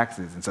with her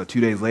taxes, and so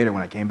 2 days later,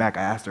 when I came back,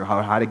 I asked her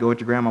how to go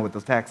with your grandma with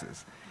those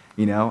taxes.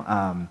 You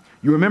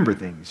remember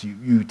things.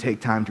 You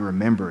take time to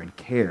remember and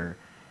care,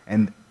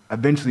 and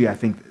eventually, I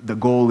think the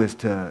goal is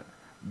to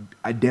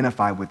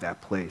identify with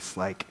that place.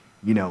 Like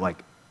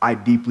I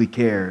deeply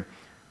care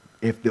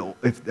if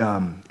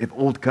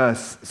Old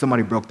Cuss,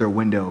 somebody broke their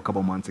window a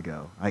couple months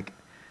ago. Like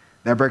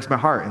that breaks my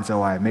heart, and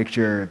so I make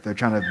sure if they're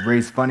trying to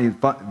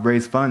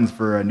raise funds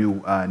for a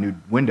new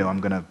window, I'm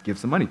gonna give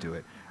some money to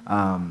it.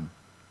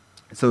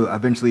 So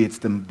eventually, it's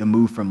the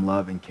move from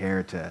love and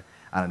care to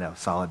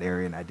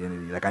solidarity and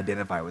identity. Like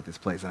identify with this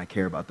place, and I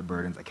care about the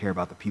burdens. I care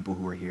about the people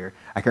who are here.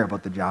 I care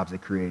about the jobs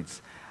it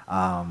creates.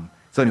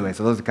 So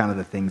those are kind of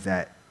the things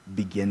that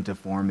begin to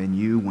form in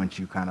you once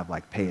you kind of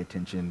like pay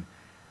attention,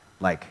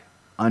 like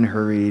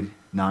unhurried,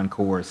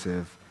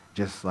 non-coercive,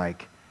 just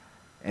like,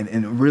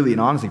 and really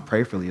and honestly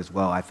prayerfully as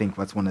well. I think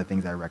that's one of the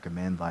things I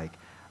recommend. Like,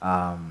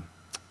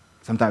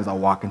 sometimes I'll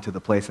walk into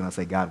the place and I'll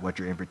say, God, what's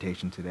your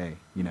invitation today?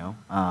 You know,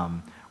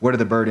 what are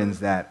the burdens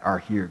that are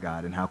here,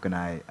 God, and how can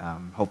I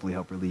hopefully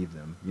help relieve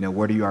them? You know,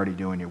 what are you already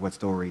doing here? What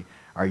story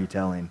are you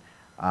telling?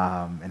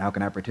 And how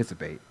can I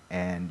participate?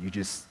 And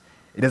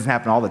it doesn't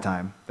happen all the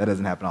time. That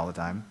doesn't happen all the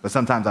time. But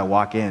sometimes I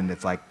walk in,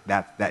 it's like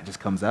that just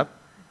comes up,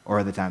 or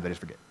other times I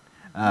just forget.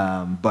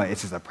 But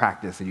it's just a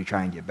practice that you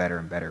try and get better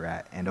and better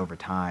at. And over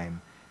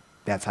time,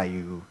 that's how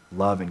you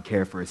love and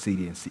care for a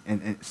city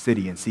and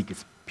seek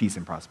its peace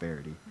and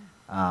prosperity.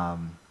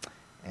 And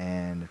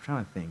I'm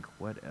trying to think,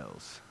 what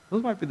else?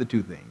 Those might be the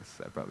two things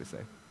I'd probably say.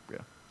 Yeah.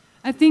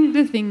 I think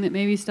the thing that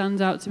maybe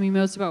stands out to me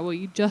most about what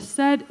you just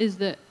said is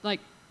that, like,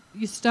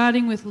 you're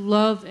starting with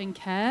love and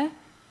care,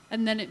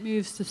 and then it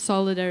moves to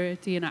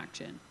solidarity and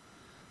action.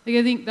 Like,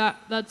 I think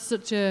that's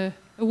such a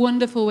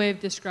wonderful way of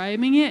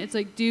describing it. It's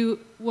like,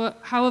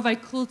 how have I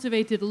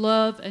cultivated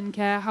love and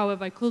care? How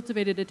have I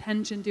cultivated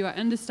attention? Do I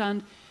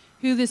understand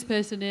who this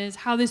person is,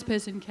 how this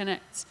person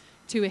connects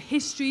to a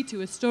history,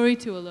 to a story,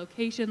 to a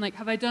location? Like,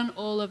 have I done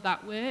all of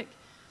that work?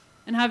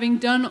 And having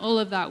done all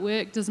of that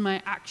work, does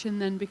my action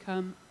then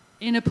become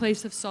in a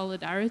place of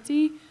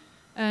solidarity?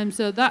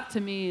 So that to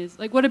me is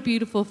like, what a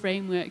beautiful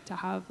framework to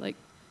have, like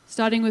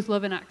starting with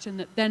love and action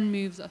that then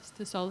moves us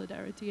to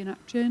solidarity and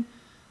action.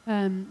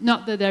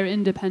 Not that they're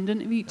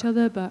independent of each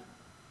other, but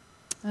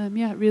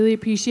really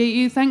appreciate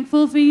you.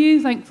 Thankful for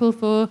you. Thankful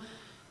for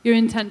your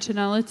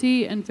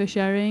intentionality and for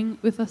sharing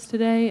with us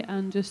today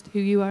and just who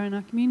you are in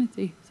our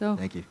community. So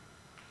thank you.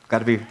 Glad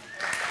to be here.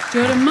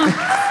 Jordan Moss.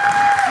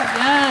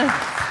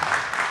 Yes.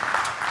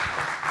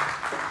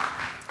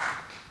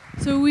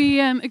 So we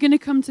are going to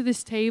come to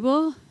this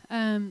table.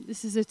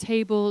 This is a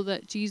table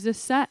that Jesus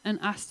set and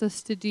asked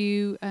us to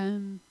do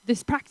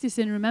this practice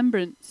in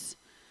remembrance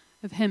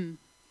of him.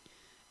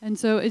 And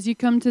so as you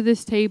come to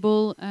this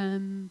table,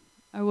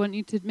 I want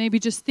you to maybe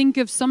just think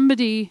of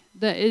somebody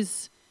that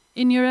is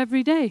in your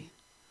everyday.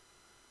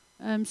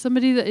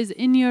 Somebody that is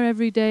in your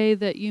everyday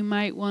that you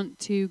might want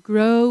to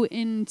grow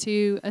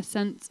into a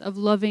sense of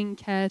loving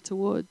care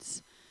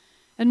towards.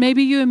 And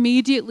maybe you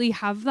immediately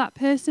have that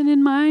person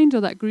in mind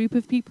or that group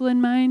of people in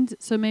mind.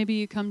 So maybe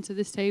you come to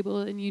this table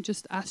and you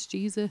just ask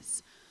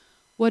Jesus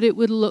what it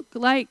would look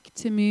like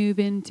to move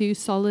into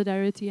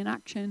solidarity and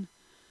action.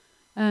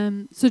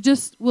 So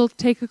we'll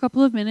take a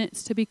couple of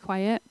minutes to be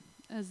quiet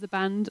as the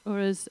band or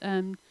as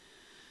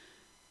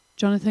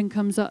Jonathan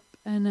comes up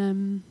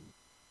and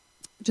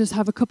just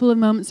have a couple of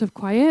moments of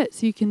quiet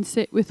so you can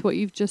sit with what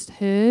you've just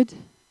heard.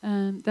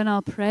 Then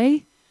I'll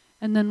pray.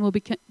 And then we'll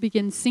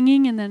begin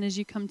singing. And then as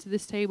you come to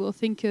this table,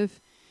 think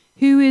of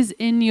who is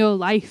in your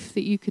life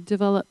that you could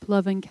develop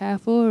love and care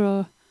for,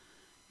 or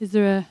is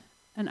there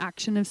an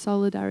action of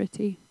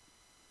solidarity?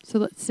 So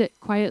let's sit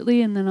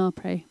quietly and then I'll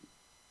pray.